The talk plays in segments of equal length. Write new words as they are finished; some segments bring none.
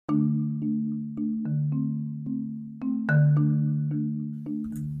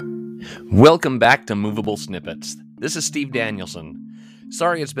Welcome back to Movable Snippets. This is Steve Danielson.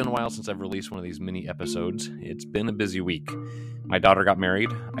 Sorry it's been a while since I've released one of these mini episodes. It's been a busy week. My daughter got married,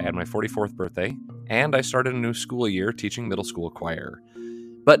 I had my 44th birthday, and I started a new school year teaching middle school choir.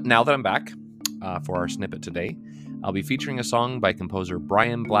 But now that I'm back for our snippet today, I'll be featuring a song by composer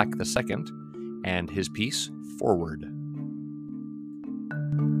Brian Black II and his piece, Forward.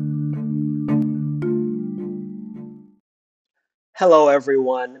 Hello,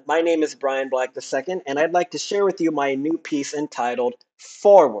 everyone. My name is Brian Black II, and I'd like to share with you my new piece entitled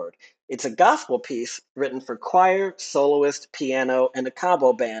Forward. It's a gospel piece written for choir, soloist, piano, and a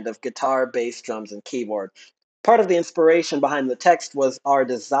combo band of guitar, bass, drums, and keyboard. Part of the inspiration behind the text was our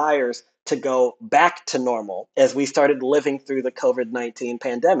desires to go back to normal as we started living through the COVID-19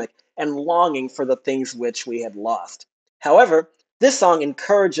 pandemic and longing for the things which we had lost. However, this song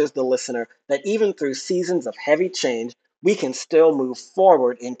encourages the listener that even through seasons of heavy change, we can still move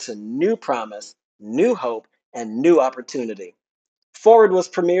forward into new promise, new hope, and new opportunity. Forward was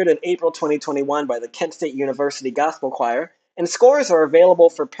premiered in April 2021 by the Kent State University Gospel Choir, and scores are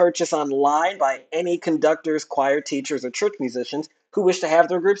available for purchase online by any conductors, choir teachers, or church musicians who wish to have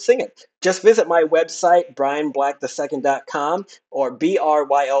their group sing it. Just visit my website, brianblack2nd.com, or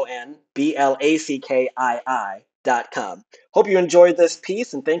BryonBlackii.com. Hope you enjoyed this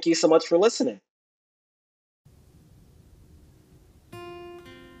piece, and thank you so much for listening.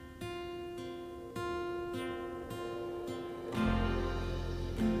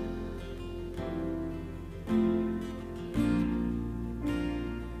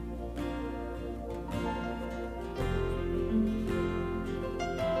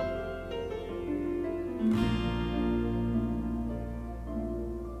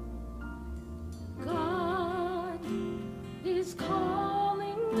 God is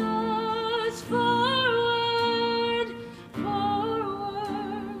calling us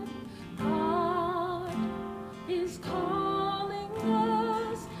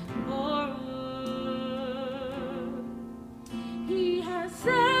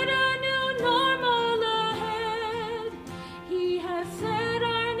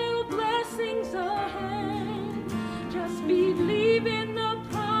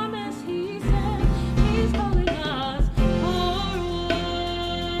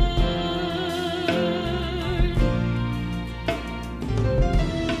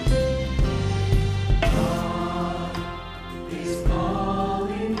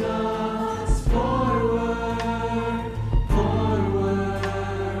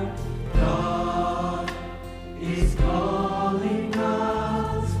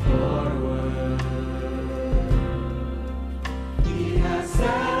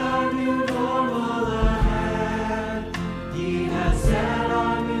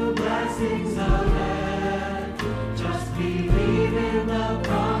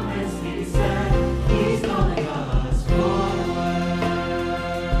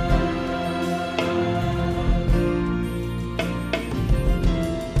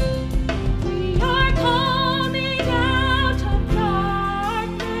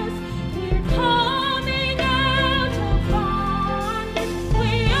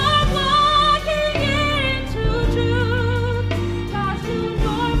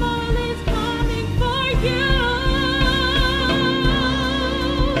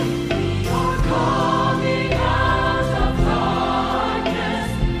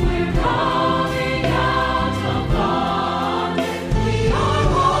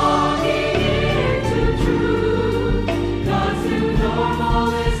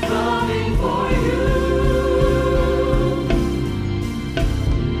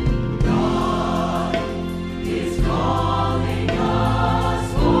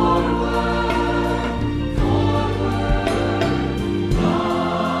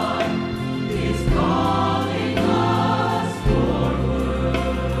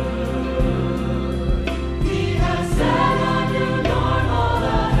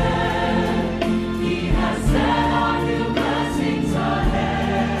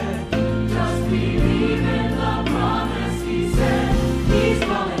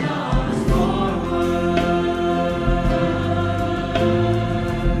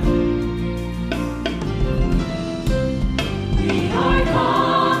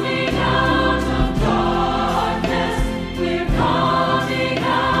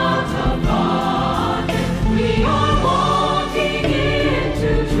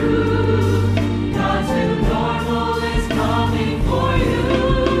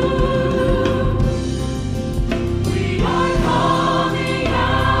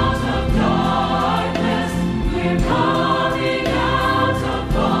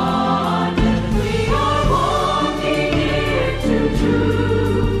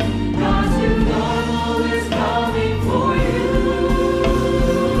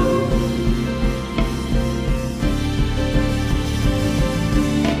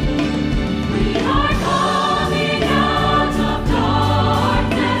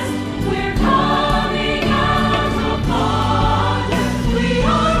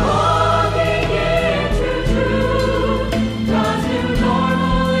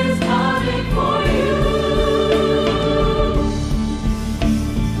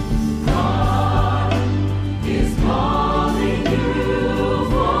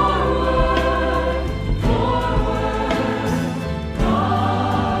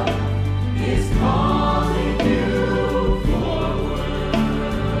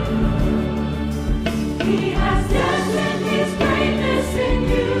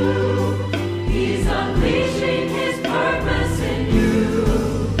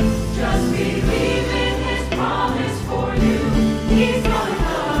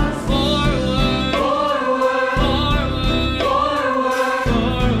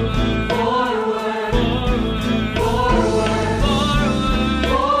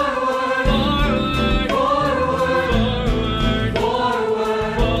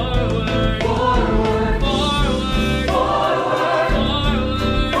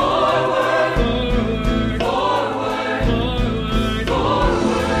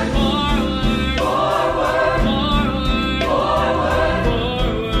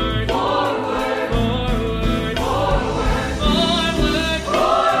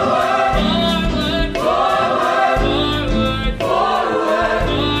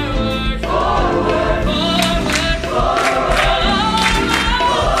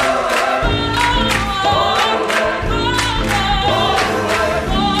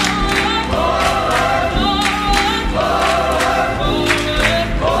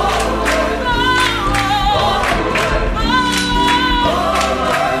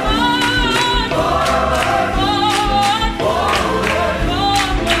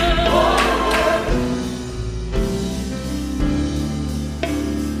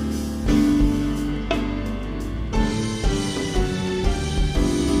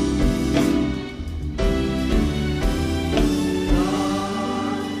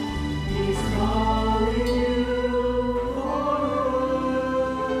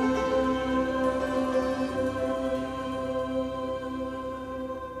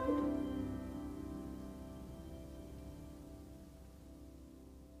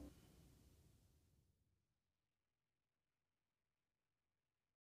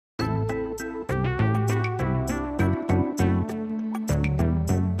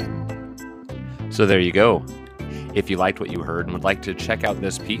So there you go. If you liked what you heard and would like to check out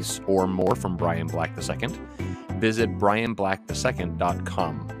this piece or more from Brian Black II, visit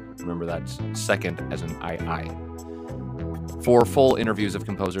brianblack2nd.com. Remember, that's second as in II. For full interviews of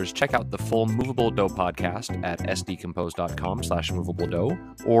composers, check out the full Movable Do podcast at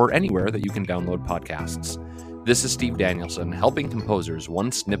sdcompose.com/movabledo or anywhere that you can download podcasts. This is Steve Danielson, helping composers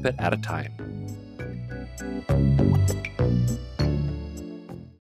one snippet at a time.